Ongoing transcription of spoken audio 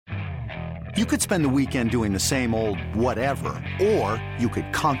You could spend the weekend doing the same old whatever, or you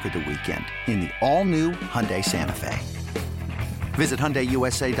could conquer the weekend in the all-new Hyundai Santa Fe. Visit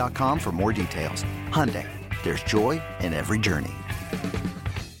HyundaiUSA.com for more details. Hyundai, there's joy in every journey.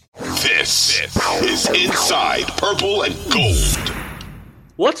 This is Inside Purple and Gold.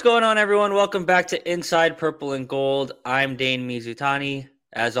 What's going on, everyone? Welcome back to Inside Purple and Gold. I'm Dane Mizutani,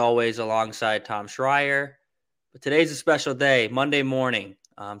 as always, alongside Tom Schreier. But today's a special day, Monday morning.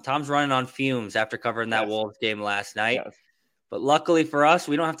 Tom's running on fumes after covering that Wolves game last night. Yes. But luckily for us,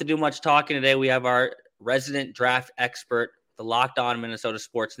 we don't have to do much talking today. We have our resident draft expert, the Locked On Minnesota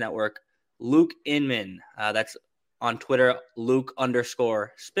Sports Network, Luke Inman. That's on Twitter,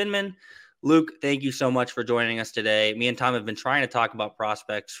 Luke_Spinman. Luke, thank you so much for joining us today. Me and Tom have been trying to talk about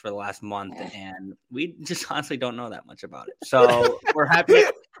prospects for the last month, and we just honestly don't know that much about it. So we're happy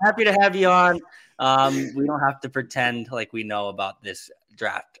to have you on. We don't have to pretend like we know about this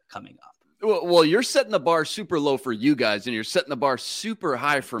draft coming up. Well, you're setting the bar super low for you guys, and you're setting the bar super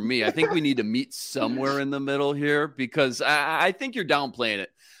high for me. I think we need to meet somewhere in the middle here because I think you're downplaying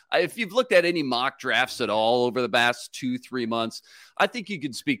it. If you've looked at any mock drafts at all over the past 2-3 months, I think you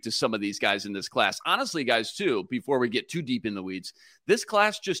can speak to some of these guys in this class. Honestly, guys, too, before we get too deep in the weeds, this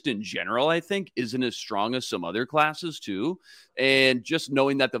class just in general, I think, isn't as strong as some other classes, too. And just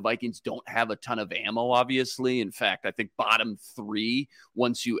knowing that the Vikings don't have a ton of ammo, obviously. In fact, I think bottom 3,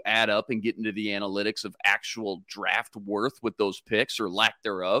 once you add up and get into the analytics of actual draft worth with those picks or lack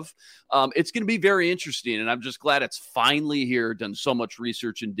thereof, it's going to be very interesting. And I'm just glad it's finally here, done so much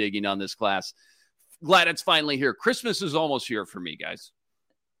research and digging on this class. Glad it's finally here. Christmas is almost here for me, guys.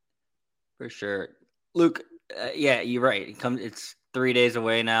 For sure. Luke, yeah, you're right. It's 3 days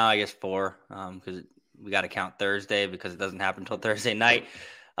away now, I guess 4, because we got to count Thursday because it doesn't happen until Thursday night.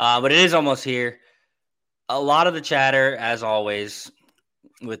 But it is almost here. A lot of the chatter, as always,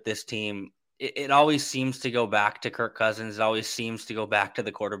 with this team, it always seems to go back to Kirk Cousins. It always seems to go back to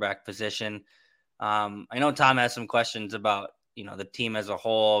the quarterback position. I know Tom has some questions about, the team as a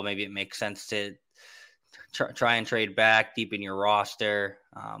whole. Maybe it makes sense to try and trade back, deepen your roster,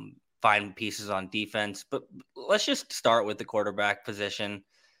 find pieces on defense. But let's just start with the quarterback position.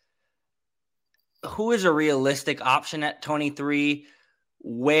 Who is a realistic option at 23?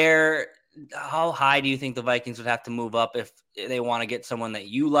 How high do you think the Vikings would have to move up if they want to get someone that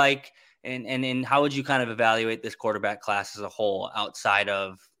you like? And how would you kind of evaluate this quarterback class as a whole outside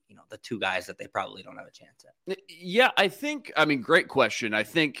of, the 2 guys that they probably don't have a chance at? Yeah, great question. I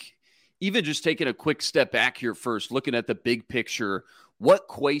think even just taking a quick step back here first, looking at the big picture, what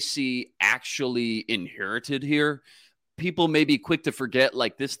Kwesi actually inherited here, people may be quick to forget,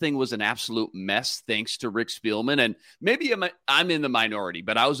 like, this thing was an absolute mess thanks to Rick Spielman. And maybe I'm in the minority,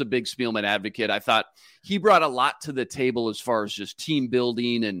 but I was a big Spielman advocate. I thought he brought a lot to the table as far as just team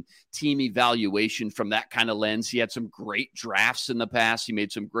building and team evaluation from that kind of lens. He had some great drafts in the past. He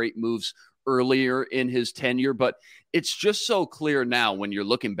made some great moves earlier in his tenure, but it's just so clear now when you're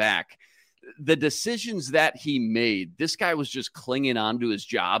looking back, the decisions that he made, this guy was just clinging on to his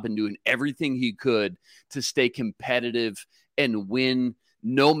job and doing everything he could to stay competitive and win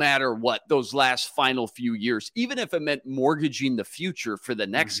no matter what those last final few years, even if it meant mortgaging the future for the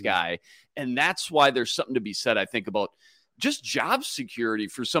next guy. And that's why there's something to be said, I think, about just job security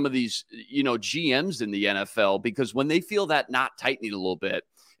for some of these, GMs in the NFL, because when they feel that knot tightening a little bit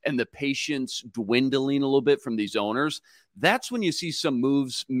and the patience dwindling a little bit from these owners, that's when you see some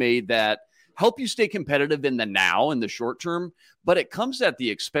moves made that help you stay competitive in the now, in the short term, but it comes at the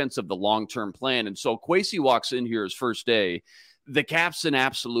expense of the long-term plan. And so Kwesi walks in here his first day. The cap's an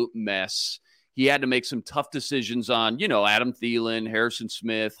absolute mess. He had to make some tough decisions on, Adam Thielen, Harrison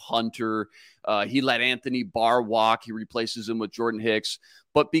Smith, Hunter. He let Anthony Barr walk. He replaces him with Jordan Hicks.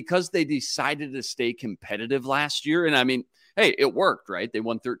 But because they decided to stay competitive last year, and hey, it worked, right? They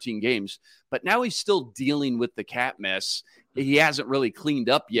won 13 games. But now he's still dealing with the cap mess. He hasn't really cleaned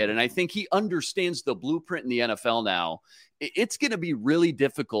up yet. And I think he understands the blueprint in the NFL now. It's going to be really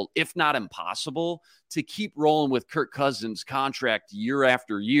difficult, if not impossible, to keep rolling with Kirk Cousins' contract year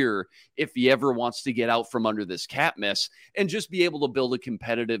after year if he ever wants to get out from under this cap mess and just be able to build a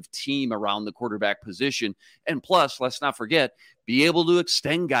competitive team around the quarterback position. And plus, let's not forget, be able to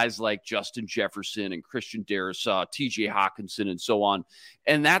extend guys like Justin Jefferson and Christian Darrisaw, TJ Hawkinson, and so on.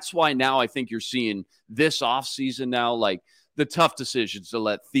 And that's why now I think you're seeing this offseason now, like, the tough decisions to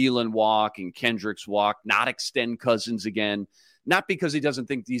let Thielen walk and Kendricks walk, not extend Cousins again, not because he doesn't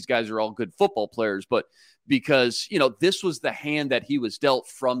think these guys are all good football players, but because, this was the hand that he was dealt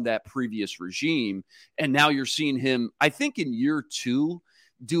from that previous regime. And now you're seeing him, I think in year 2,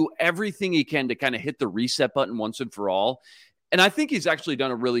 do everything he can to kind of hit the reset button once and for all. And I think he's actually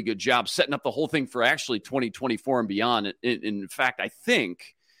done a really good job setting up the whole thing for actually 2024 and beyond. In fact, I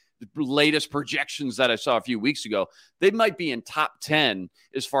think the latest projections that I saw a few weeks ago, they might be in top 10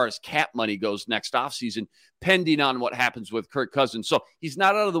 as far as cap money goes next offseason, pending on what happens with Kirk Cousins. So he's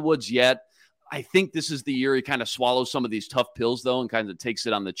not out of the woods yet. I think this is the year he kind of swallows some of these tough pills, though, and kind of takes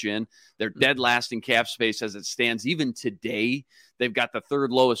it on the chin. They're dead last in cap space as it stands. Even today, they've got the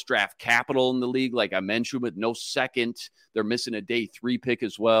third lowest draft capital in the league, like I mentioned, with no second. They're missing a day 3 pick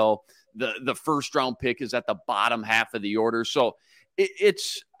as well. The first round pick is at the bottom half of the order. So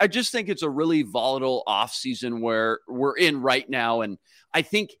I just think it's a really volatile offseason where we're in right now. And I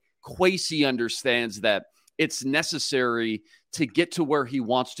think Kwesi understands that it's necessary to get to where he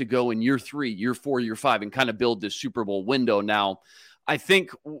wants to go in year 3, year 4, year 5, and kind of build this Super Bowl window. Now, I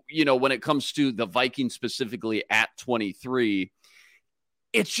think, when it comes to the Vikings specifically at 23,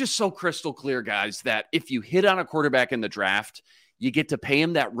 it's just so crystal clear, guys, that if you hit on a quarterback in the draft, you get to pay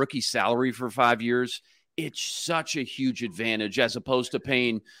him that rookie salary for 5 years. It's such a huge advantage as opposed to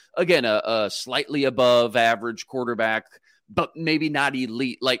paying, again, a slightly above average quarterback, but maybe not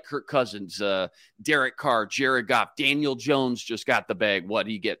elite like Kirk Cousins, Derek Carr, Jared Goff, Daniel Jones just got the bag. What,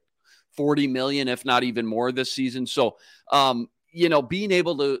 he get $40 million, if not even more this season? So, being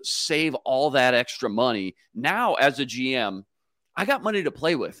able to save all that extra money now as a GM, I got money to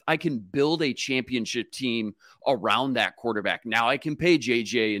play with. I can build a championship team around that quarterback. Now I can pay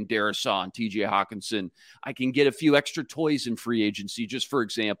JJ and Darisaw and TJ Hawkinson. I can get a few extra toys in free agency, just for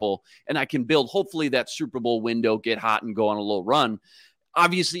example, and I can build hopefully that Super Bowl window, get hot and go on a little run.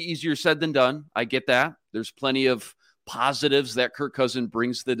 Obviously easier said than done. I get that. There's plenty of positives that Kirk Cousins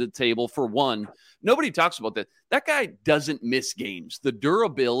brings to the table. For one, nobody talks about that. That guy doesn't miss games. The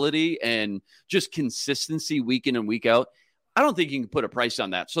durability and just consistency week in and week out, I don't think you can put a price on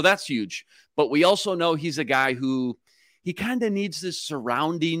that. So that's huge. But we also know he's a guy who he kind of needs his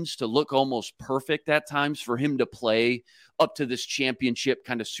surroundings to look almost perfect at times for him to play up to this championship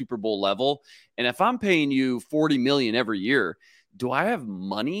kind of Super Bowl level. And if I'm paying you $40 million every year, do I have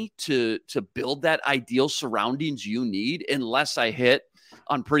money to build that ideal surroundings you need unless I hit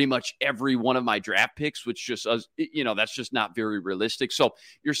on pretty much every one of my draft picks, which just, that's just not very realistic. So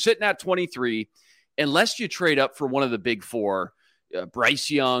you're sitting at 23. Unless you trade up for one of the big four,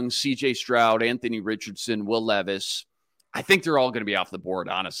 Bryce Young, CJ Stroud, Anthony Richardson, Will Levis, I think they're all going to be off the board,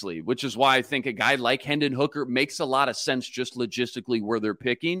 honestly, which is why I think a guy like Hendon Hooker makes a lot of sense just logistically where they're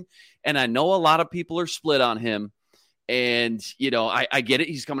picking. And I know a lot of people are split on him. And, I get it.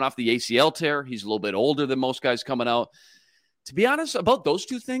 He's coming off the ACL tear. He's a little bit older than most guys coming out. To be honest, about those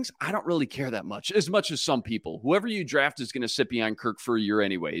two things, I don't really care that much as some people. Whoever you draft is going to sit behind Kirk for a year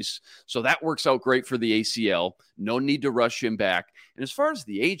anyways. So that works out great for the ACL. No need to rush him back. And as far as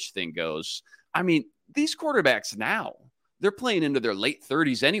the age thing goes, I mean, these quarterbacks now, they're playing into their late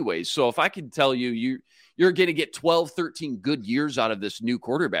 30s anyways. So if I could tell you, you're going to get 12, 13 good years out of this new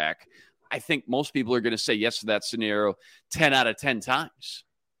quarterback, I think most people are going to say yes to that scenario 10 out of 10 times.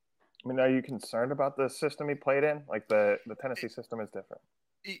 I mean, are you concerned about the system he played in? Like the Tennessee system is different.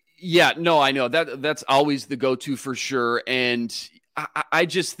 Yeah, no, I know that's always the go-to for sure. And I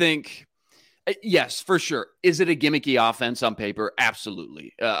just think, yes, for sure. Is it a gimmicky offense on paper?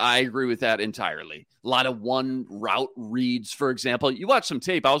 Absolutely. I agree with that entirely. A lot of one route reads, for example. You watch some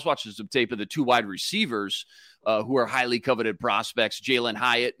tape. I was watching some tape of the 2 wide receivers who are highly coveted prospects. Jalen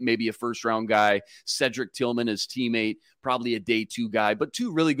Hyatt, maybe a first-round guy. Cedric Tillman, his teammate, probably a day 2 guy, but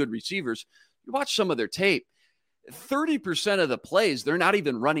 2 really good receivers. You watch some of their tape. 30% of the plays, they're not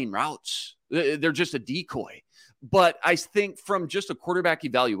even running routes. They're just a decoy. But I think from just a quarterback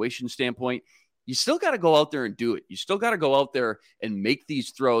evaluation standpoint, you still got to go out there and do it. You still got to go out there and make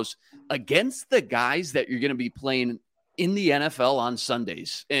these throws against the guys that you're going to be playing in the NFL on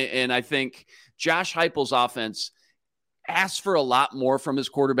Sundays. And I think Josh Heupel's offense asks for a lot more from his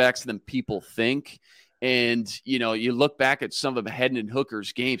quarterbacks than people think. And, you look back at some of Hendon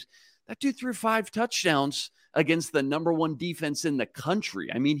Hooker's games, that dude threw 5 touchdowns against the number 1 defense in the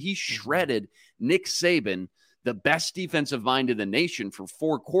country. I mean, he shredded Nick Saban, the best defensive mind in the nation, for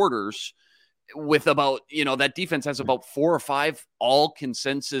 4 quarters with about, that defense has about 4 or 5 all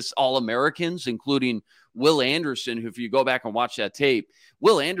consensus All-Americans, including Will Anderson, who, if you go back and watch that tape,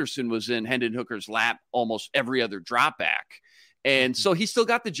 Will Anderson was in Hendon Hooker's lap almost every other drop back. And so he still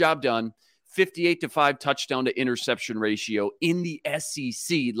got the job done. 58-5 touchdown to interception ratio in the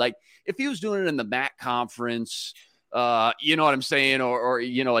SEC. Like, if he was doing it in the MAC conference, you know what I'm saying? Or a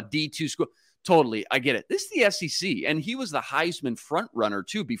D2 school. Totally. I get it. This is the SEC. And he was the Heisman front runner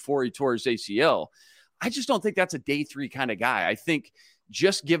too, before he tore his ACL. I just don't think that's a day 3 kind of guy. I think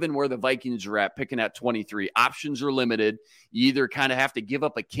just given where the Vikings are at, picking at 23, options are limited. You either kind of have to give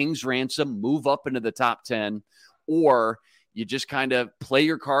up a king's ransom, move up into the top 10, or you just kind of play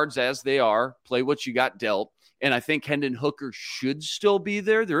your cards as they are, play what you got dealt. And I think Hendon Hooker should still be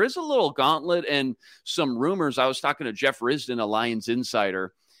there. There is a little gauntlet and some rumors. I was talking to Jeff Risdon, a Lions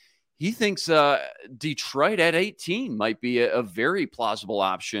insider. He thinks Detroit at 18 might be a very plausible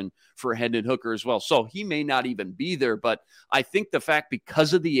option for Hendon Hooker as well. So he may not even be there. But I think the fact,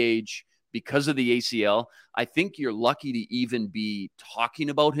 because of the age, because of the ACL, I think you're lucky to even be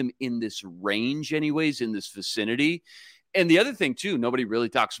talking about him in this range anyways, in this vicinity. And the other thing, too, nobody really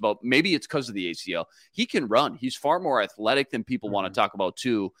talks about, maybe it's because of the ACL. He can run. He's far more athletic than people want to talk about,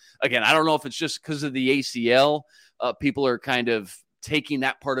 too. Again, I don't know if it's just because of the ACL. People are kind of taking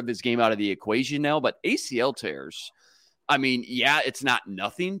that part of his game out of the equation now. But ACL tears, I mean, yeah, it's not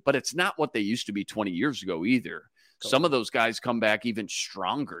nothing, but it's not what they used to be 20 years ago either. Some of those guys come back even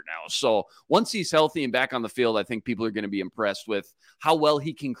stronger now. So once he's healthy and back on the field, I think people are going to be impressed with how well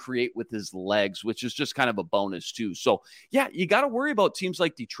he can create with his legs, which is just kind of a bonus too. So yeah, you got to worry about teams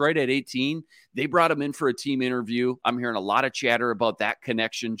like Detroit at 18. They brought him in for a team interview. I'm hearing a lot of chatter about that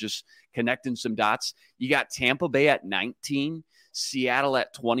connection, just connecting some dots. You got Tampa Bay at 19, Seattle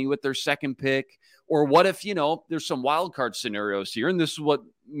at 20 with their second pick. Or what if, there's some wild card scenarios here, and this is what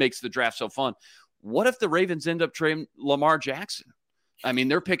makes the draft so fun. What if the Ravens end up trading Lamar Jackson? I mean,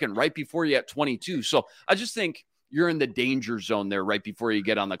 they're picking right before you at 22. So I just think you're in the danger zone there right before you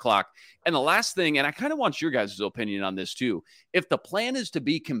get on the clock. And the last thing, and I kind of want your guys' opinion on this too. If the plan is to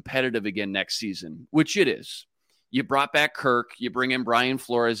be competitive again next season, which it is, you brought back Kirk, you bring in Brian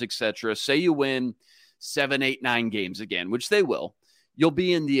Flores, etc. Say you win 7, 8, 9 games again, which they will. You'll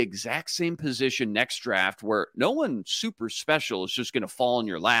be in the exact same position next draft where no one super special is just going to fall in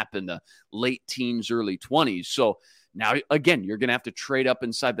your lap in the late teens, early 20s. So now, again, you're going to have to trade up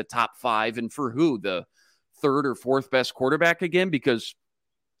inside the top 5. And for who? The third or fourth best quarterback again? Because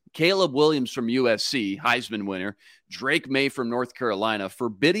Caleb Williams from USC, Heisman winner, Drake May from North Carolina,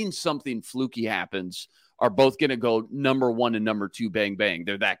 forbidding something fluky happens, are both going to go number 1 and number 2, bang, bang.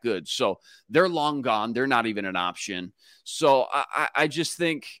 They're that good. So they're long gone. They're not even an option. So I just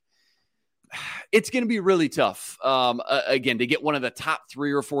think it's going to be really tough, again, to get one of the top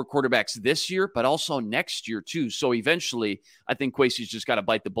 3 or 4 quarterbacks this year, but also next year too. So eventually, I think Kwesi's just got to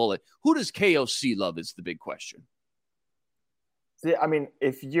bite the bullet. Who does KOC love is the big question. See, I mean,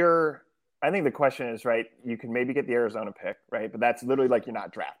 I think the question is, right, you can maybe get the Arizona pick, right? But that's literally like you're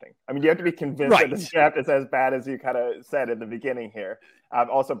not drafting. I mean, you have to be convinced that this draft is as bad as you kind of said in the beginning here.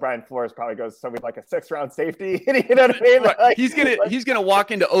 Also, Brian Flores probably goes something like a 6th-round safety. You know what I mean? Right. Like, he's gonna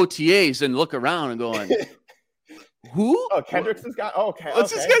walk into OTAs and look around and going, who? Oh, Kendricks has got. Oh, okay.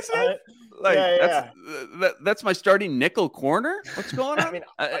 What's this guy's name? Like, that's my starting nickel corner. What's going on? I mean,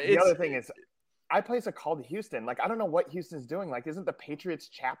 the other thing is, I place a call to Houston. Like, I don't know what Houston's doing. Like, isn't the Patriots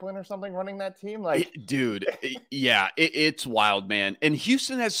chaplain or something running that team? Like, dude, yeah, it's wild, man. And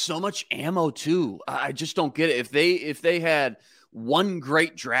Houston has so much ammo too. I just don't get it. If they had one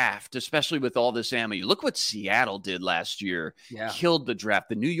great draft, especially with all this ammo, you look what Seattle did last year. Yeah. Killed the draft.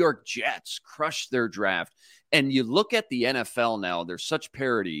 The New York Jets crushed their draft. And you look at the NFL now, there's such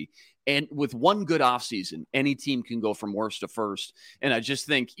parity. And with one good offseason, any team can go from worst to first. And I just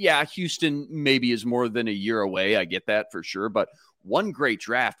think, yeah, Houston maybe is more than a year away. I get that for sure. But one great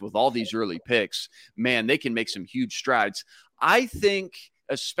draft with all these early picks, man, they can make some huge strides. I think,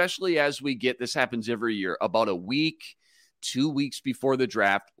 especially as we get, this happens every year, about a week, 2 weeks before the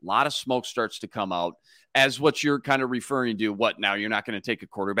draft, a lot of smoke starts to come out. As what you're kind of referring to, what now? You're not going to take a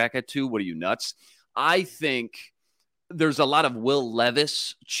quarterback at 2? What are you, nuts? I think there's a lot of Will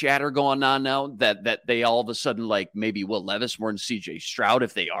Levis chatter going on now that they all of a sudden like maybe Will Levis more than CJ Stroud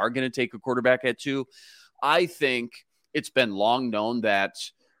if they are going to take a quarterback at 2. I think it's been long known that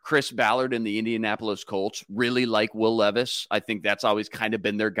Chris Ballard and the Indianapolis Colts really like Will Levis. I think that's always kind of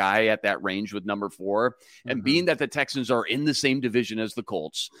been their guy at that range with number 4. And being that the Texans are in the same division as the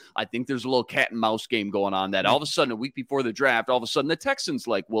Colts, I think there's a little cat and mouse game going on that all of a sudden, a week before the draft, all of a sudden the Texans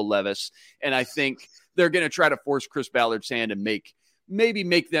like Will Levis. And I think they're going to try to force Chris Ballard's hand and maybe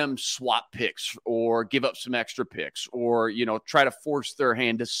make them swap picks or give up some extra picks or, try to force their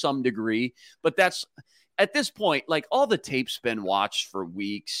hand to some degree. But that's, at this point, like all the tape's been watched for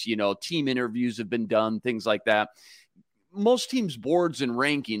weeks, team interviews have been done, things like that. Most teams' boards and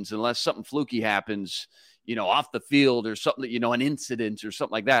rankings, unless something fluky happens, off the field or something that, an incident or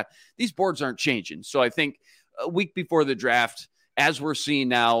something like that, these boards aren't changing. So I think a week before the draft, as we're seeing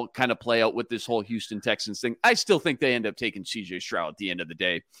now kind of play out with this whole Houston Texans thing, I still think they end up taking CJ Stroud at the end of the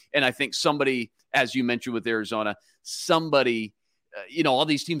day. And I think somebody, as you mentioned with Arizona, somebody all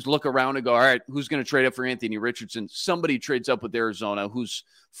these teams look around and go, all right, who's going to trade up for Anthony Richardson? Somebody trades up with Arizona, who's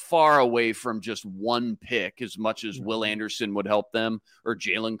far away from just one pick as much as Will Anderson would help them, or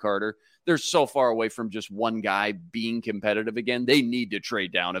Jalen Carter. They're so far away from just one guy being competitive again. They need to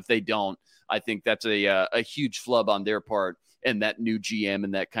trade down. If they don't, I think that's a huge flub on their part and that new GM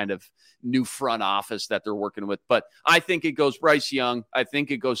and that kind of new front office that they're working with. But I think it goes Bryce Young. I think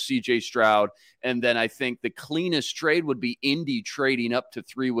it goes CJ Stroud. And then I think the cleanest trade would be Indy trading up to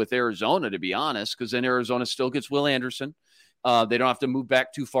 3 with Arizona, to be honest, because then Arizona still gets Will Anderson. They don't have to move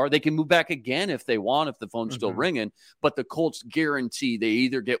back too far. They can move back again if they want, if the phone's still ringing. But the Colts guarantee they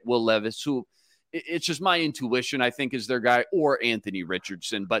either get Will Levis, who it's just my intuition, I think, is their guy, or Anthony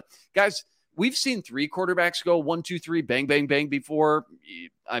Richardson. But guys, we've seen 3 quarterbacks go 1, 2, 3, bang, bang, bang before.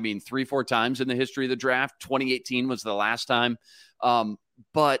 3-4 times in the history of the draft. 2018 was the last time.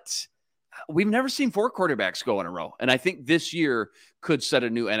 But we've never seen 4 quarterbacks go in a row. And I think this year could set a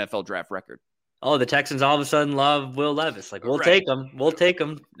new NFL draft record. Oh, the Texans all of a sudden love Will Levis. Like, we'll take him. We'll take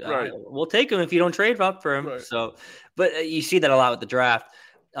him. We'll take him if you don't trade up for him. Right. So, but you see that a lot with the draft.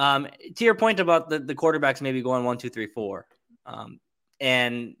 To your point about the quarterbacks maybe going 1, 2, 3, 4.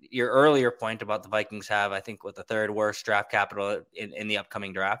 And your earlier point about the Vikings have, I think, with the 3rd worst draft capital in the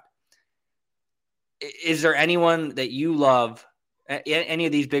upcoming draft. Is there anyone that you love, any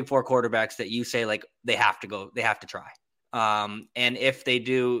of these big 4 quarterbacks that you say, like, they have to go, they have to try? And if they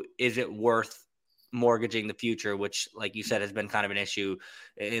do, is it worth mortgaging the future, which, like you said, has been kind of an issue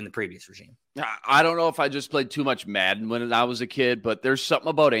in the previous regime? I don't know if I just played too much Madden when I was a kid, but there's something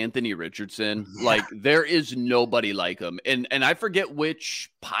about Anthony Richardson. Like, there is nobody like him. And I forget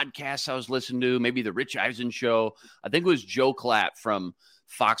which podcast I was listening to, maybe the Rich Eisen show. I think it was Joe Klatt from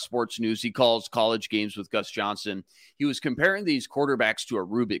Fox Sports News. He calls college games with Gus Johnson. He was comparing these quarterbacks to a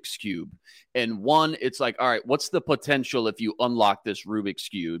Rubik's Cube. And 1, it's like, all right, what's the potential if you unlock this Rubik's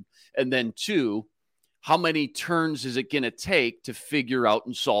Cube? And then 2, how many turns is it going to take to figure out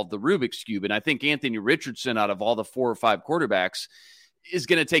and solve the Rubik's Cube? And I think Anthony Richardson, out of all the 4 or 5 quarterbacks, is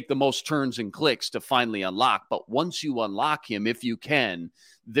going to take the most turns and clicks to finally unlock. But once you unlock him, if you can,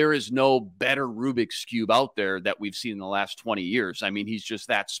 there is no better Rubik's Cube out there that we've seen in the last 20 years. I mean, he's just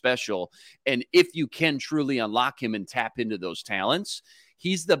that special. And if you can truly unlock him and tap into those talents,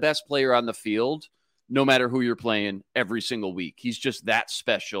 he's the best player on the field, no matter who you're playing, every single week. He's just that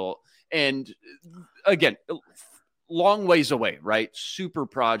special. And again, long ways away, right? Super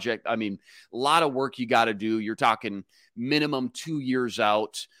project. I mean, a lot of work you got to do. You're talking minimum 2 years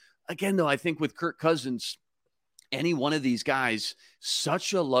out. Again, though, I think with Kirk Cousins, any one of these guys,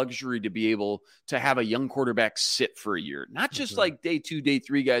 such a luxury to be able to have a young quarterback sit for a year, not just like day 2, day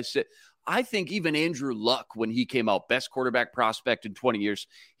 3 guys sit. I think even Andrew Luck, when he came out, best quarterback prospect in 20 years,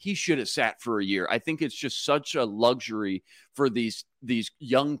 he should have sat for a year. I think it's just such a luxury for these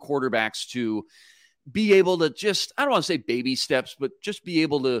young quarterbacks to be able to just, I don't want to say baby steps, but just be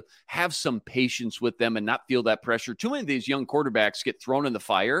able to have some patience with them and not feel that pressure. Too many of these young quarterbacks get thrown in the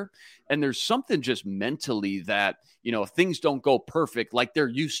fire, and there's something just mentally that, things don't go perfect like they're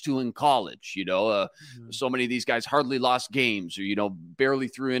used to in college. So many of these guys hardly lost games or, barely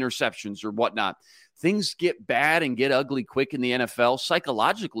threw interceptions or whatnot. Things get bad and get ugly quick in the NFL.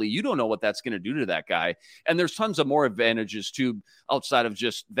 Psychologically, you don't know what that's going to do to that guy. And there's tons of more advantages too, outside of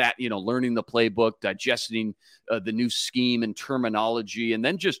just that, learning the playbook, digesting the new scheme and terminology, and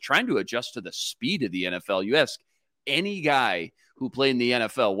then just trying to adjust to the speed of the NFL. You ask any guy who played in the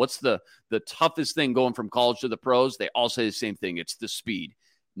NFL, what's the toughest thing going from college to the pros? They all say the same thing. It's the speed.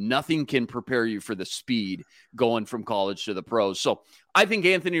 Nothing can prepare you for the speed going from college to the pros. So I think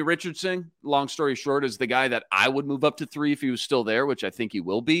Anthony Richardson, long story short, is the guy that I would move up to 3 if he was still there, which I think he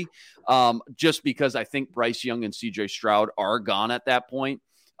will be, just because I think Bryce Young and CJ Stroud are gone at that point.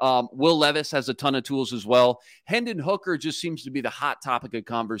 Will Levis has a ton of tools as well. Hendon Hooker just seems to be the hot topic of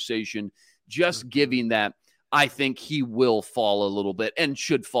conversation, just giving that I think he will fall a little bit and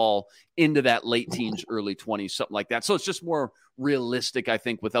should fall into that late teens, early 20s, something like that. So it's just more realistic, I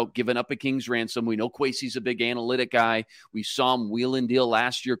think, without giving up a king's ransom. We know Kwesi's a big analytic guy. We saw him wheel and deal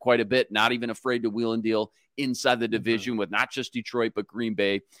last year quite a bit, not even afraid to wheel and deal inside the division with not just Detroit, but Green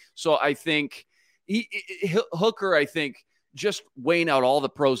Bay. So I think Hooker, I think, just weighing out all the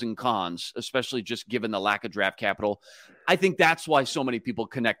pros and cons, especially just given the lack of draft capital, I think that's why so many people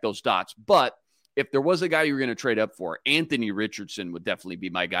connect those dots. But if there was a guy you were going to trade up for, Anthony Richardson would definitely be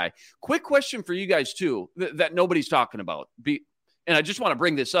my guy. Quick question for you guys, too, that nobody's talking about. And I just want to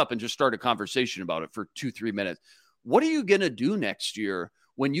bring this up and just start a conversation about it for 2-3 minutes. What are you going to do next year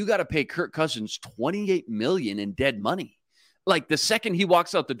when you got to pay Kirk Cousins $28 million in dead money? Like the second he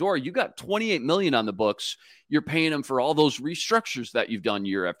walks out the door, you got $28 million on the books. You're paying him for all those restructures that you've done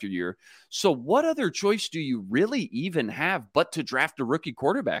year after year. So what other choice do you really even have but to draft a rookie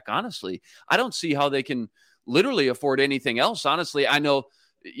quarterback? Honestly, I don't see how they can literally afford anything else. Honestly, I know,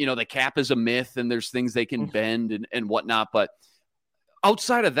 the cap is a myth and there's things they can bend and whatnot, but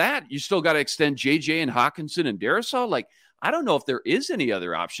outside of that, you still got to extend JJ and Hawkinson and Darisaw. Like, I don't know if there is any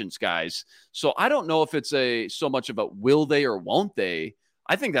other options, guys. So I don't know if it's so much about will they or won't they.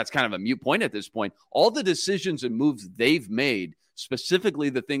 I think that's kind of a moot point at this point. All the decisions and moves they've made, specifically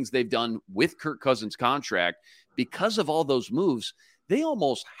the things they've done with Kirk Cousins' contract, because of all those moves, they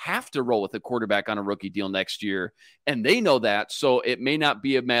almost have to roll with a quarterback on a rookie deal next year. And they know that. So it may not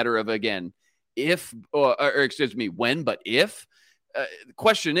be a matter of, again, when, but if. The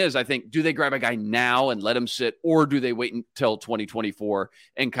question is, I think, do they grab a guy now and let him sit, or do they wait until 2024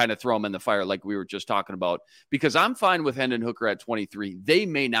 and kind of throw him in the fire like we were just talking about? Because I'm fine with Hendon Hooker at 23. They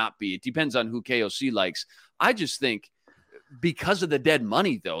may not be. It depends on who KOC likes. I just think because of the dead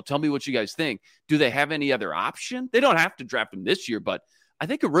money, though, tell me what you guys think. Do they have any other option? They don't have to draft him this year, but I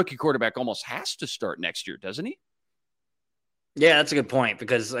think a rookie quarterback almost has to start next year, doesn't he? Yeah, that's a good point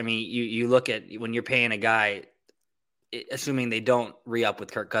because, I mean, you look at when you're paying a guy – assuming they don't re-up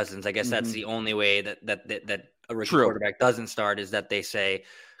with Kirk Cousins, I guess that's the only way that a rookie quarterback doesn't start is that they say,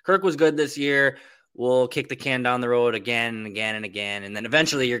 Kirk was good this year. We'll kick the can down the road again and again and again. And then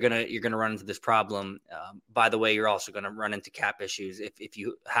eventually you're going to run into this problem. By the way, you're also going to run into cap issues if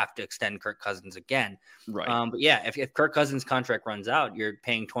you have to extend Kirk Cousins again. Right. But yeah, if Kirk Cousins' contract runs out, you're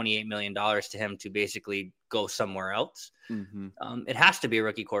paying $28 million to him to basically go somewhere else. It has to be a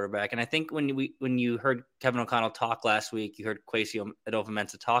rookie quarterback. And I think when you heard Kevin O'Connell talk last week, you heard Kwesi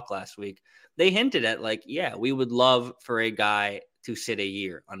Adofo-Mensah talk last week, they hinted at like, yeah, we would love for a guy to sit a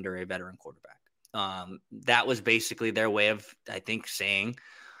year under a veteran quarterback. That was basically their way of, I think, saying,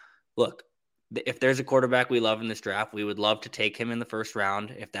 look, if there's a quarterback we love in this draft, we would love to take him in the first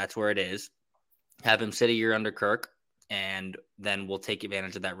round, if that's where it is, have him sit a year under Kirk, and then we'll take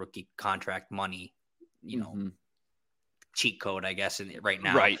advantage of that rookie contract money, cheat code, I guess, right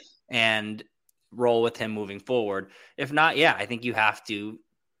now, right, and roll with him moving forward. If not, yeah, I think you have to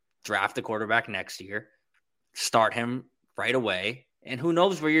draft the quarterback next year, start him right away. And who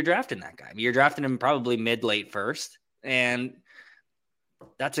knows where you're drafting that guy? I mean, you're drafting him probably mid-late first. And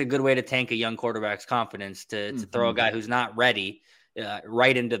that's a good way to tank a young quarterback's confidence to throw a guy who's not ready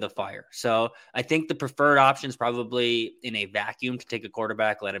right into the fire. So I think the preferred option is probably in a vacuum to take a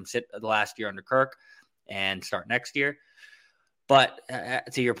quarterback, let him sit the last year under Kirk and start next year. But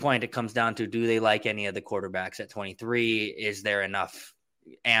to your point, it comes down to, do they like any of the quarterbacks at 23? Is there enough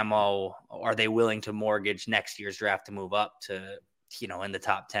ammo? Are they willing to mortgage next year's draft to move up to, in the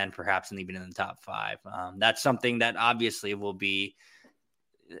top 10, perhaps, and even in the top 5. That's something that obviously will be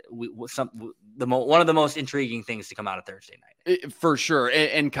one of the most intriguing things to come out of Thursday night. For sure.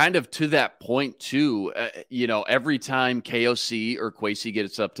 And kind of to that point too, every time KOC or Kwesi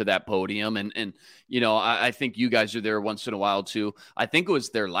gets up to that podium and I think you guys are there once in a while too. I think it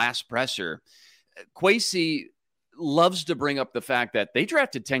was their last presser. Kwesi loves to bring up the fact that they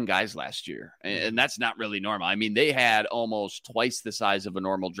drafted 10 guys last year, and that's not really normal. I mean, they had almost twice the size of a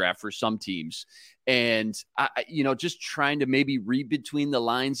normal draft for some teams. And, just trying to maybe read between the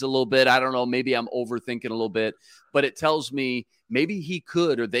lines a little bit. I don't know, maybe I'm overthinking a little bit, but it tells me maybe he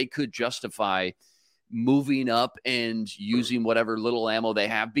could, or they could justify moving up and using whatever little ammo they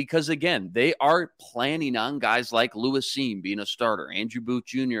have, because again, they are planning on guys like Lewis Seam being a starter, Andrew Booth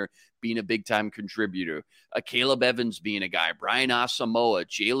Jr. being a big time contributor, Caleb Evans being a guy, Brian Asamoah,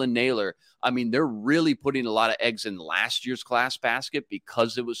 Jalen Naylor. I mean, they're really putting a lot of eggs in last year's class basket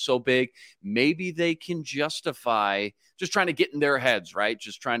because it was so big. Maybe they can justify, just trying to get in their heads, right?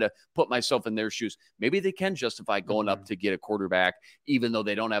 Just trying to put myself in their shoes. Maybe they can justify going up to get a quarterback, even though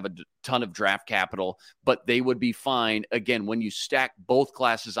they don't have a ton of draft capital, but they would be fine. Again, when you stack both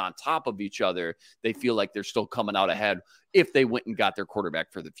classes on top of each other, they feel like they're still coming out ahead if they went and got their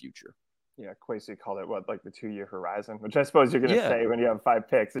quarterback for the future. Yeah, Kwesi called it like the 2-year horizon, which I suppose you're going to say when you have 5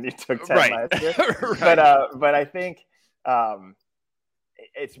 picks and you took 10 last year. Right. But I think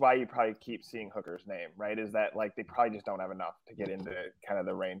it's why you probably keep seeing Hooker's name, right? Is that like they probably just don't have enough to get into kind of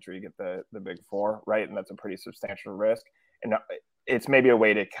the range where you get the big 4, right? And that's a pretty substantial risk. And it's maybe a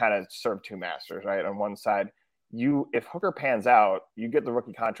way to kind of serve two masters, right? On one side, if Hooker pans out, you get the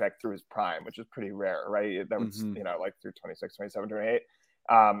rookie contract through his prime, which is pretty rare, right? That was, like through 26, 27, 28.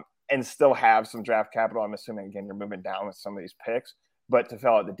 And still have some draft capital. I'm assuming, again, you're moving down with some of these picks, but to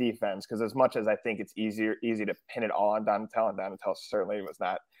fill out the defense, because as much as I think it's easy to pin it all on Donatell, and Donatell certainly was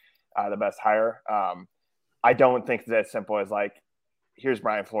not the best hire, I don't think it's as simple as like, here's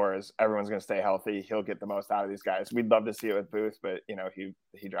Brian Flores. Everyone's going to stay healthy. He'll get the most out of these guys. We'd love to see it with Booth, but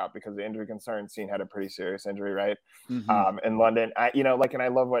he dropped because of the injury concerns. Scene had a pretty serious injury, right? Mm-hmm. In London, and I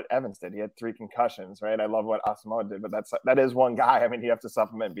love what Evans did. He had 3 concussions, right? I love what Asamoah did, but that is one guy. I mean, you have to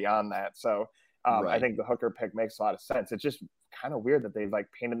supplement beyond that. So Right. I think the Hooker pick makes a lot of sense. It's just kind of weird that they've like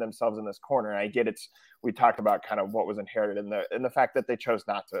painted themselves in this corner. And I get we talked about kind of what was inherited in the fact that they chose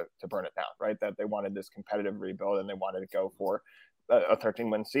not to burn it down, right? That they wanted this competitive rebuild and they wanted to go for a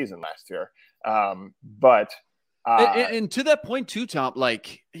 13-win season last year. But to that point too, Tom,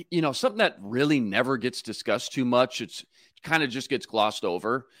 like, something that really never gets discussed too much, it's kind of just gets glossed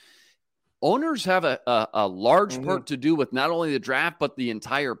over. Owners have a large part to do with not only the draft, but the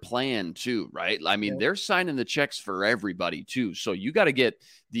entire plan too, right? I mean, they're signing the checks for everybody too. So you got to get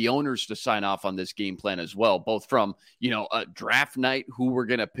the owners to sign off on this game plan as well, both from, a draft night, who we're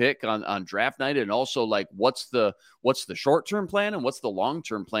going to pick on draft night, and also like what's the short-term plan and what's the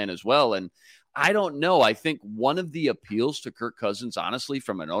long-term plan as well. And I don't know. I think one of the appeals to Kirk Cousins, honestly,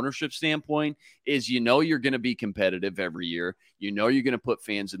 from an ownership standpoint, is you're going to be competitive every year. You're going to put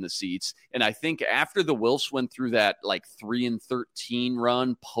fans in the seats. And I think after the Wilfs went through that like 3-13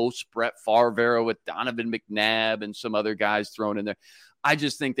 run post Brett Favre era with Donovan McNabb and some other guys thrown in there, I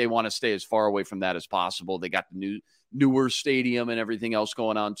just think they want to stay as far away from that as possible. They got the newer stadium and everything else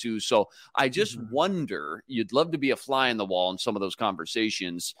going on too. So I just wonder, you'd love to be a fly in the wall in some of those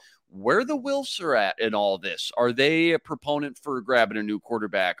conversations, where the Wilfs are at in all this. Are they a proponent for grabbing a new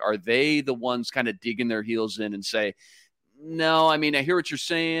quarterback? Are they the ones kind of digging their heels in and say, no, I mean, I hear what you're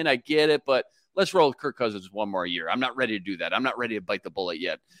saying. I get it, but let's roll with Kirk Cousins one more year. I'm not ready to do that. I'm not ready to bite the bullet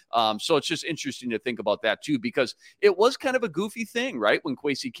yet. So it's just interesting to think about that too, because it was kind of a goofy thing, right? When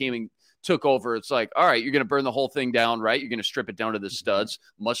Kwesi came and took over, it's like, all right, you're going to burn the whole thing down, right? You're going to strip it down to the studs,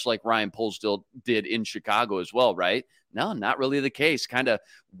 much like Ryan Poles did in Chicago as well, right? No, not really the case. Kind of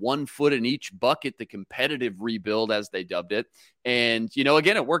one foot in each bucket, the competitive rebuild, as they dubbed it. And,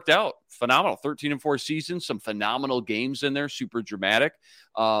 again, it worked out. Phenomenal. 13-4 seasons, some phenomenal games in there, super dramatic.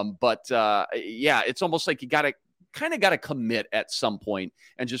 But it's almost like you got to commit at some point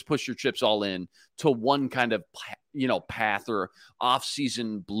and just push your chips all in to one kind of path or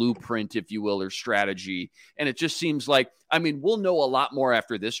off-season blueprint, if you will, or strategy. And it just seems like, we'll know a lot more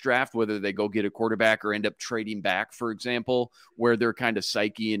after this draft, whether they go get a quarterback or end up trading back, for example, where their kind of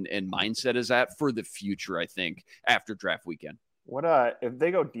psyche and mindset is at for the future, I think, after draft weekend. What if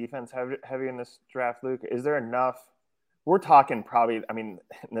they go defense heavy in this draft, Luke? Is there enough? We're talking probably, in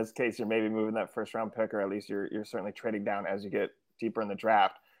this case, you're maybe moving that first round pick, or at least you're certainly trading down as you get deeper in the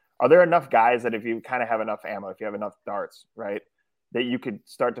draft. Are there enough guys that if you kind of have enough ammo, if you have enough darts, right, that you could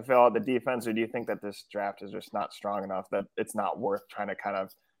start to fill out the defense? Or do you think that this draft is just not strong enough that it's not worth trying to kind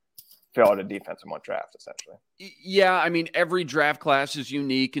of fill out a defense in one draft, essentially? Yeah, every draft class is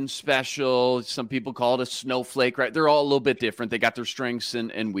unique and special. Some people call it a snowflake, right? They're all a little bit different. They got their strengths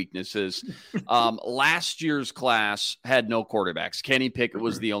and weaknesses. Last year's class had no quarterbacks. Kenny Pickett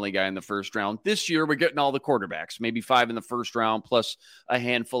was the only guy in the first round. This year, we're getting all the quarterbacks, maybe 5 in the first round, plus a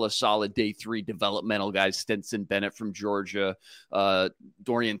handful of solid day 3 developmental guys, Stetson Bennett from Georgia,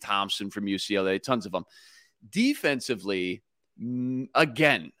 Dorian Thompson from UCLA, tons of them. Defensively,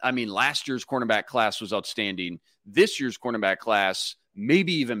 again, last year's cornerback class was outstanding. This year's cornerback class,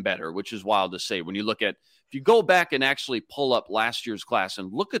 maybe even better, which is wild to say. When you look at, if you go back and actually pull up last year's class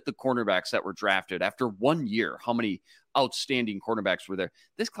and look at the cornerbacks that were drafted after 1 year, how many outstanding cornerbacks were there?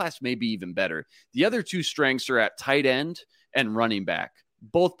 This class may be even better. The other 2 strengths are at tight end and running back.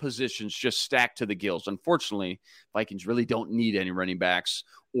 Both positions just stacked to the gills. Unfortunately, Vikings really don't need any running backs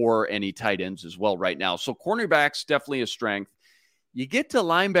or any tight ends as well right now. So cornerbacks, definitely a strength. You get to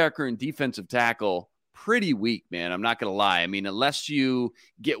linebacker and defensive tackle, pretty weak, man. I'm not going to lie. Unless you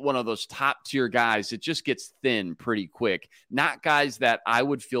get one of those top tier guys, it just gets thin pretty quick. Not guys that I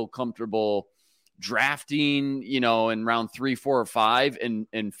would feel comfortable drafting, in round 3, 4, or 5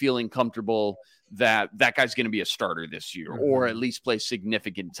 and feeling comfortable that guy's going to be a starter this year or at least play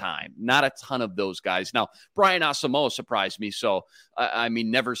significant time. Not a ton of those guys. Now, Brian Asamoah surprised me. So,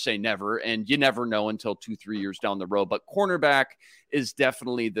 never say never, and you never know until 2-3 years down the road. But cornerback is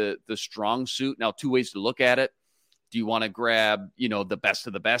definitely the strong suit. Now, 2 ways to look at it. Do you want to grab, the best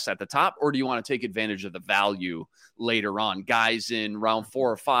of the best at the top, or do you want to take advantage of the value later on? Guys in round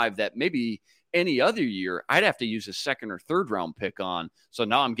 4 or 5 that maybe any other year, I'd have to use a 2nd or 3rd round pick on. So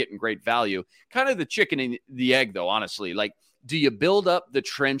now I'm getting great value. Kind of the chicken and the egg, though, honestly. Like, do you build up the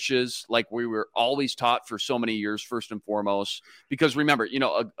trenches like we were always taught for so many years, first and foremost? Because remember,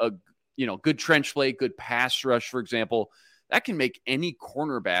 a good trench play, good pass rush, for example, that can make any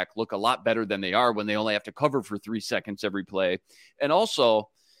cornerback look a lot better than they are when they only have to cover for 3 seconds every play. And also,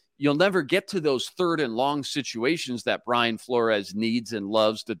 you'll never get to those 3rd and long situations that Brian Flores needs and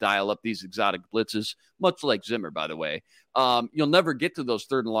loves to dial up these exotic blitzes, much like Zimmer, by the way. You'll never get to those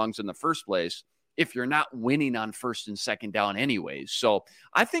 3rd and longs in the first place if you're not winning on 1st and 2nd down anyways. So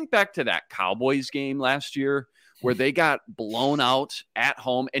I think back to that Cowboys game last year where they got blown out at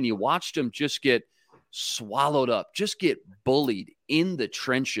home and you watched them just get swallowed up, just get bullied in the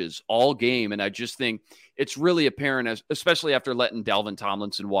trenches all game. And I just think it's really apparent, especially after letting Dalvin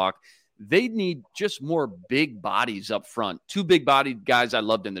Tomlinson walk, they need just more big bodies up front. 2 big-bodied guys I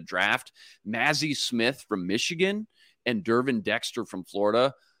loved in the draft, Mazi Smith from Michigan and Dervin Dexter from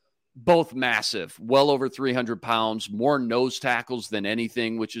Florida. Both massive, well over 300 pounds, more nose tackles than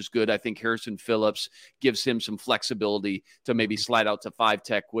anything, which is good. I think Harrison Phillips gives him some flexibility to maybe slide out to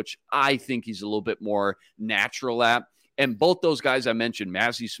 5-tech, which I think he's a little bit more natural at. And both those guys I mentioned,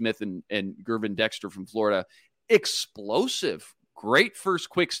 Mazi Smith and Dervin Dexter from Florida, explosive. Great first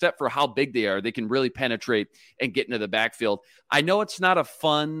quick step for how big they are. They can really penetrate and get into the backfield. I know it's not a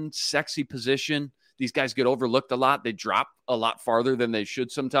fun, sexy position. These guys get overlooked a lot. They drop a lot farther than they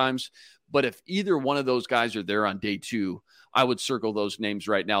should sometimes. But if either one of those guys are there on day 2, I would circle those names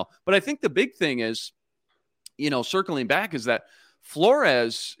right now. But I think the big thing is, circling back, is that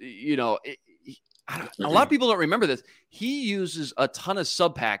Flores, a lot of people don't remember this. He uses a ton of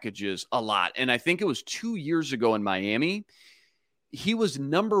sub packages a lot. And I think it was 2 years ago in Miami, he was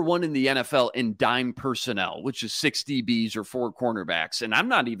number 1 in the NFL in dime personnel, which is 6 DBs or 4 cornerbacks. And I'm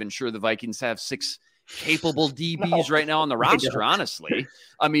not even sure the Vikings have 6 capable DBs right now on the roster, honestly.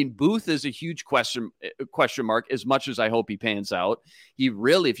 I mean, Booth is a huge question mark, as much as I hope he pans out. He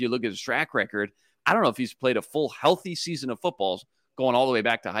really, if you look at his track record, I don't know if he's played a full healthy season of football going all the way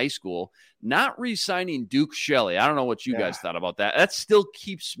back to high school. Not re-signing Duke Shelley. I don't know what you guys thought about that. That still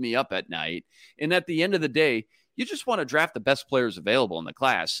keeps me up at night. And at the end of the day, you just want to draft the best players available in the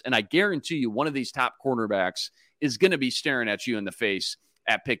class. And I guarantee you one of these top cornerbacks is going to be staring at you in the face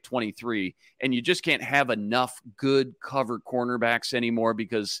at pick 23. And you just can't have enough good cover cornerbacks anymore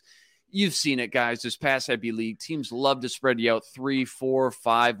because you've seen it, guys. This past Ivy League, teams love to spread you out 3, 4,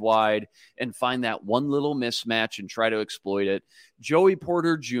 5 wide and find that one little mismatch and try to exploit it. Joey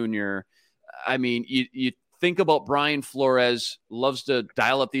Porter Jr., I mean, you think about Brian Flores, loves to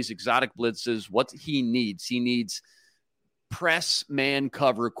dial up these exotic blitzes. What he needs press man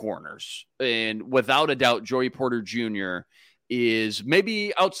cover corners. And without a doubt, Joey Porter Jr. is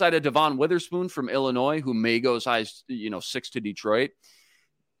maybe outside of Devon Witherspoon from Illinois, who may go as high as 6 to Detroit.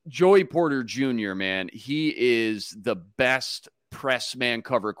 Joey Porter Jr., man, he is the best press man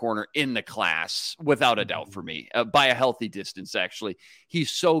cover corner in the class, without a doubt for me, by a healthy distance, actually.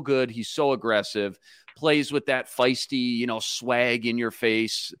 He's so good. He's so aggressive, plays with that feisty, swag in your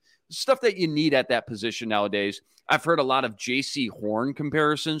face, stuff that you need at that position nowadays. I've heard a lot of J.C. Horn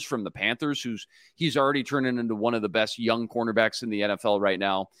comparisons from the Panthers, he's already turning into one of the best young cornerbacks in the NFL right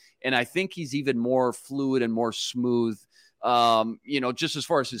now. And I think he's even more fluid and more smooth, just as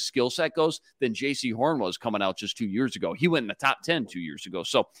far as his skill set goes, than J.C. Horn was coming out just 2 years ago. He went in the top 10 2 years ago.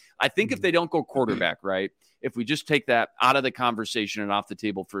 So I think if they don't go quarterback, right, if we just take that out of the conversation and off the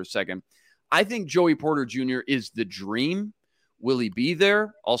table for a second, I think Joey Porter Jr. is the dream. Will he be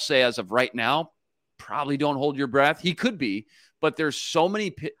there? I'll say as of right now, probably don't hold your breath. He could be, but there's so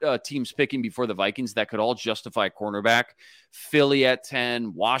many teams picking before the Vikings that could all justify cornerback. Philly at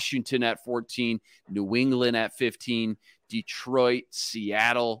 10, Washington at 14, New England at 15, Detroit,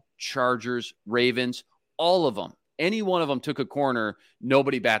 Seattle, Chargers, Ravens, all of them. Any one of them took a corner,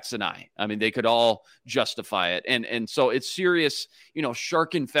 nobody bats an eye. I mean, they could all justify it. And so it's serious,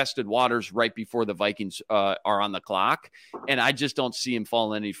 shark-infested waters right before the Vikings are on the clock. And I just don't see him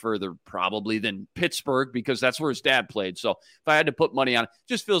falling any further probably than Pittsburgh, because that's where his dad played. So if I had to put money on it,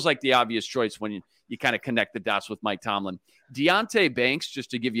 just feels like the obvious choice when you kind of connect the dots with Mike Tomlin. Deonte Banks,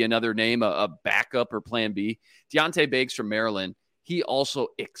 just to give you another name, a backup or plan B, Deonte Banks from Maryland. He also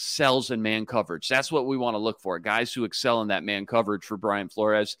excels in man coverage. That's what we want to look for, guys who excel in that man coverage for Brian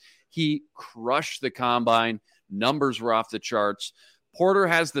Flores. He crushed the combine. Numbers were off the charts. Porter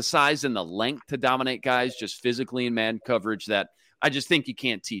has the size and the length to dominate guys just physically in man coverage that I just think you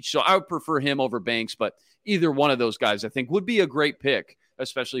can't teach. So I would prefer him over Banks, but either one of those guys I think would be a great pick,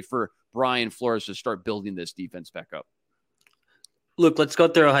 especially for Brian Flores to start building this defense back up. Luke, let's go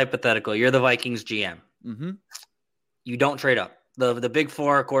through a hypothetical. You're the Vikings GM. Mm-hmm. You don't trade up. The big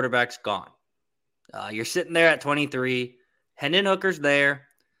 4 quarterbacks gone. You're sitting there at 23. Hendon Hooker's there.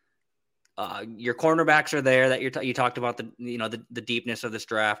 Your cornerbacks are there. That you talked about the deepness of this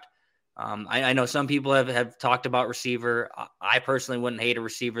draft. I know some people have talked about receiver. I personally wouldn't hate a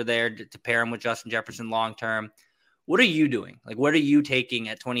receiver there to pair him with Justin Jefferson long term. What are you doing? Like, what are you taking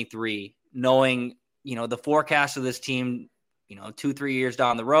at 23, knowing, the forecast of this team, 2-3 years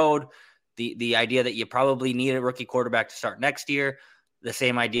down the road, the idea that you probably need a rookie quarterback to start next year, the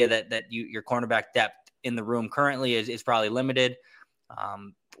same idea that your cornerback depth in the room currently is probably limited.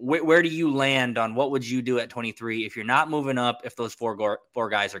 Where do you land on what would you do at 23 if you're not moving up, if those four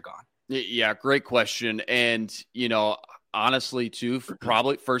guys are gone? Yeah, great question. And, honestly, too,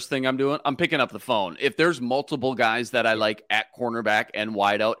 probably first thing I'm doing, I'm picking up the phone. If there's multiple guys that I like at cornerback and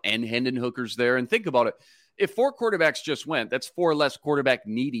wideout and Hendon Hooker's there, and think about it, if 4 quarterbacks just went, that's 4 less quarterback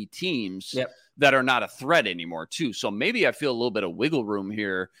needy teams that are not a threat anymore, too. So maybe I feel a little bit of wiggle room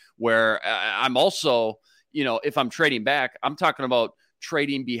here where I'm also, if I'm trading back, I'm talking about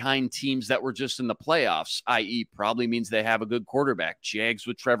trading behind teams that were just in the playoffs, i.e. probably means they have a good quarterback. Jags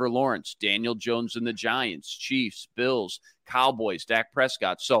with Trevor Lawrence, Daniel Jones and the Giants, Chiefs, Bills, Cowboys, Dak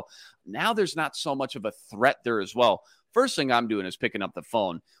Prescott. So now there's not so much of a threat there as well. First thing I'm doing is picking up the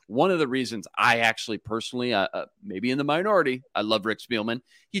phone. One of the reasons I actually personally, maybe in the minority, I love Rick Spielman.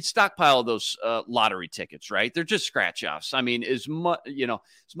 He'd stockpile those lottery tickets, right? They're just scratch offs. I mean, as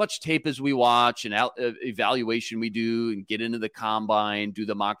much tape as we watch and evaluation we do and get into the combine, do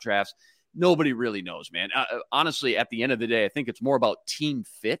the mock drafts, nobody really knows, man. Honestly, at the end of the day, I think it's more about team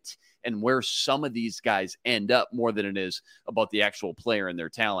fit and where some of these guys end up more than it is about the actual player and their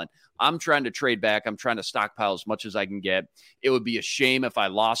talent. I'm trying to trade back. I'm trying to stockpile as much as I can get. It would be a shame if I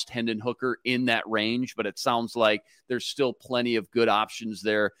lost Hendon Hooker in that range, but it sounds like there's still plenty of good options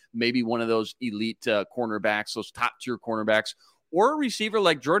there. Maybe one of those elite cornerbacks, those top tier cornerbacks, or a receiver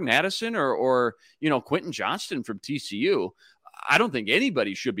like Jordan Addison or Quentin Johnston from TCU. I don't think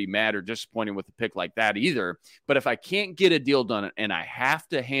anybody should be mad or disappointed with a pick like that either. But if I can't get a deal done and I have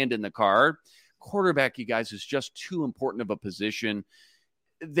to hand in the card, quarterback, you guys, is just too important of a position.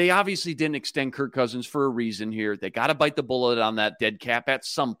 They obviously didn't extend Kirk Cousins for a reason here. They got to bite the bullet on that dead cap at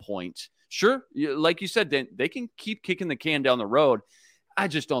some point. Sure, like you said, they can keep kicking the can down the road. I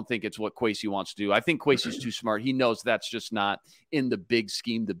just don't think it's what Kwesi wants to do. I think Kwesi's too smart. He knows that's just not in the big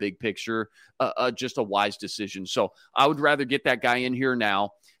scheme, the big picture, just a wise decision. So I would rather get that guy in here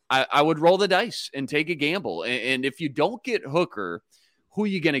now. I would roll the dice and take a gamble. And if you don't get Hooker, who are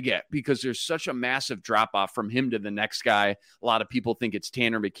you going to get? Because there's such a massive drop-off from him to the next guy. A lot of people think it's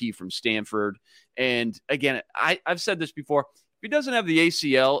Tanner McKee from Stanford. And again, I've said this before. If he doesn't have the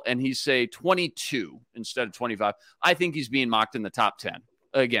ACL and he's, say, 22 instead of 25, I think he's being mocked in the top 10.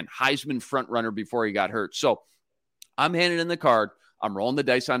 Again, Heisman front runner before he got hurt. So I'm handing in the card. I'm rolling the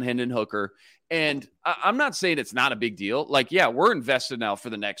dice on Hendon Hooker. And I'm not saying it's not a big deal. Like, yeah, we're invested now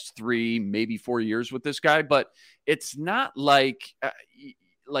for the next 3, maybe 4 years with this guy. But it's not like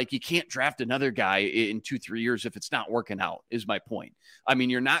you can't draft another guy in 2-3 years if it's not working out, is my point. I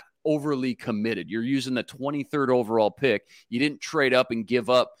mean, you're not overly committed. You're using the 23rd overall pick. You didn't trade up and give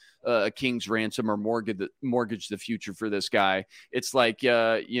up a king's ransom or mortgage the future for this guy. It's like,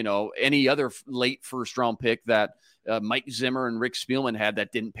 any other late first round pick that Mike Zimmer and Rick Spielman had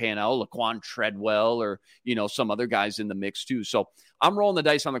that didn't pan out, Laquan Treadwell or, some other guys in the mix too. So I'm rolling the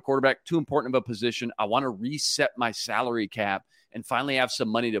dice on the quarterback. Too important of a position. I want to reset my salary cap and finally have some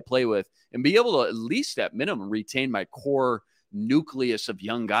money to play with and be able to at least at minimum retain my core nucleus of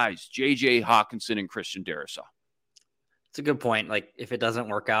young guys, J.J. Hawkinson and Christian Darrisaw. It's a good point. Like, if it doesn't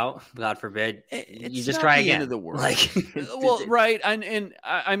work out, God forbid, you just try again. End of the world. Well, right. And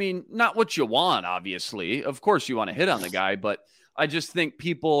I mean, not what you want, obviously. Of course you want to hit on the guy, but I just think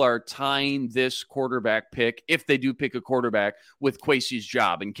people are tying this quarterback pick, if they do pick a quarterback, with Kwesi's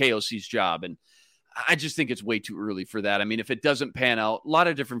job and KOC's job. And I just think it's way too early for that. I mean, if it doesn't pan out, a lot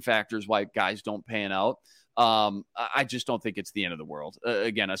of different factors why guys don't pan out. I just don't think it's the end of the world.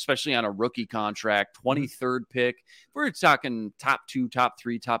 Again, especially on a rookie contract, 23rd pick. If we're talking top 2, top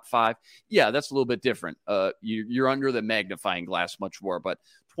 3, top 5. Yeah, that's a little bit different. You're under the magnifying glass much more. But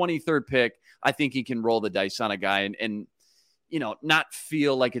 23rd pick, I think he can roll the dice on a guy and not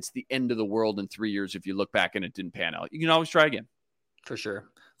feel like it's the end of the world in 3 years if you look back and it didn't pan out. You can always try again. For sure.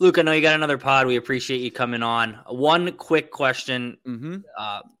 Luke, I know you got another pod. We appreciate you coming on. One quick question.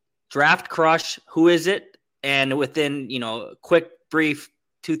 Draft crush, who is it? And within, quick, brief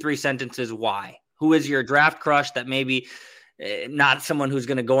 2-3 sentences, why? Who is your draft crush that maybe not someone who's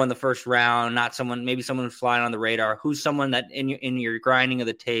going to go in the first round, not someone, maybe someone who's flying on the radar? Who's someone that in your grinding of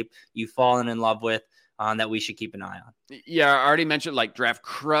the tape you've fallen in love with? that we should keep an eye on. Yeah, I already mentioned like draft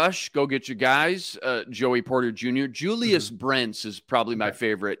crush. Go get your guys. Joey Porter Jr. Julius Brents is probably my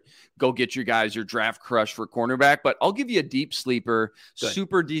favorite. Go get your guys or draft crush for cornerback. But I'll give you a deep sleeper,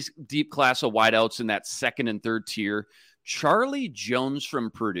 super deep class of wideouts in that second and third tier. Charlie Jones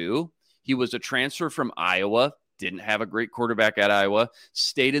from Purdue. He was a transfer from Iowa. Didn't have a great quarterback at Iowa.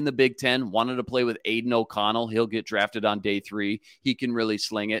 Stayed in the Big Ten. Wanted to play with Aiden O'Connell. He'll get drafted on day 3. He can really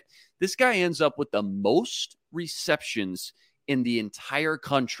sling it. This guy ends up with the most receptions in the entire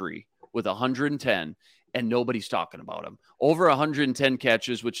country with 110, and nobody's talking about him. Over 110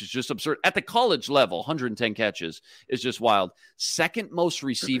 catches, which is just absurd. At the college level, 110 catches is just wild. Second most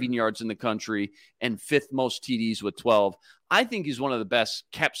receiving yards in the country and 5th most TDs with 12. I think he's one of the best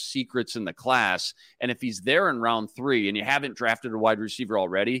kept secrets in the class, and if he's there in round 3 and you haven't drafted a wide receiver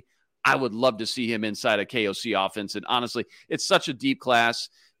already, I would love to see him inside a KOC offense. And honestly, it's such a deep class.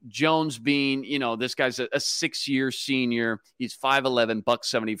 Jones being, this guy's a 6-year senior. He's 5'11",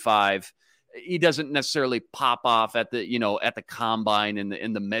 $175. He doesn't necessarily pop off at the, at the combine and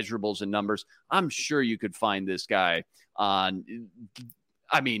the measurables and numbers. I'm sure you could find this guy on,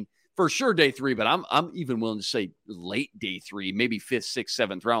 for sure day 3, but I'm even willing to say late day 3, maybe 5th, 6th,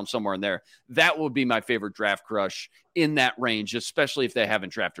 7th round, somewhere in there. That would be my favorite draft crush in that range, especially if they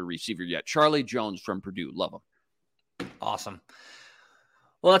haven't drafted a receiver yet. Charlie Jones from Purdue. Love him. Awesome.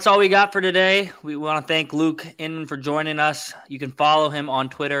 Well, that's all we got for today. We want to thank Luke Inman for joining us. You can follow him on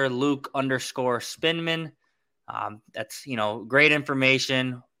Twitter, Luke_Spinman. That's, great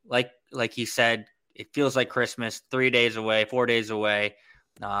information. Like he said, it feels like Christmas, 3 days away, 4 days away.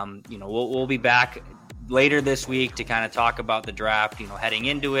 We'll be back later this week to kind of talk about the draft, heading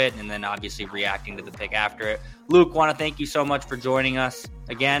into it, and then obviously reacting to the pick after it. Luke, want to thank you so much for joining us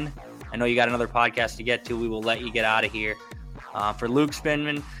again. I know you got another podcast to get to. We will let you get out of here. For Luke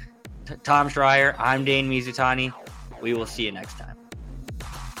Spinman, Tom Schreier, I'm Dane Mizutani. We will see you next time.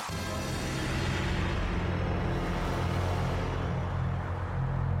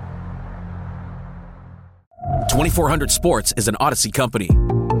 2400 Sports is an Odyssey company.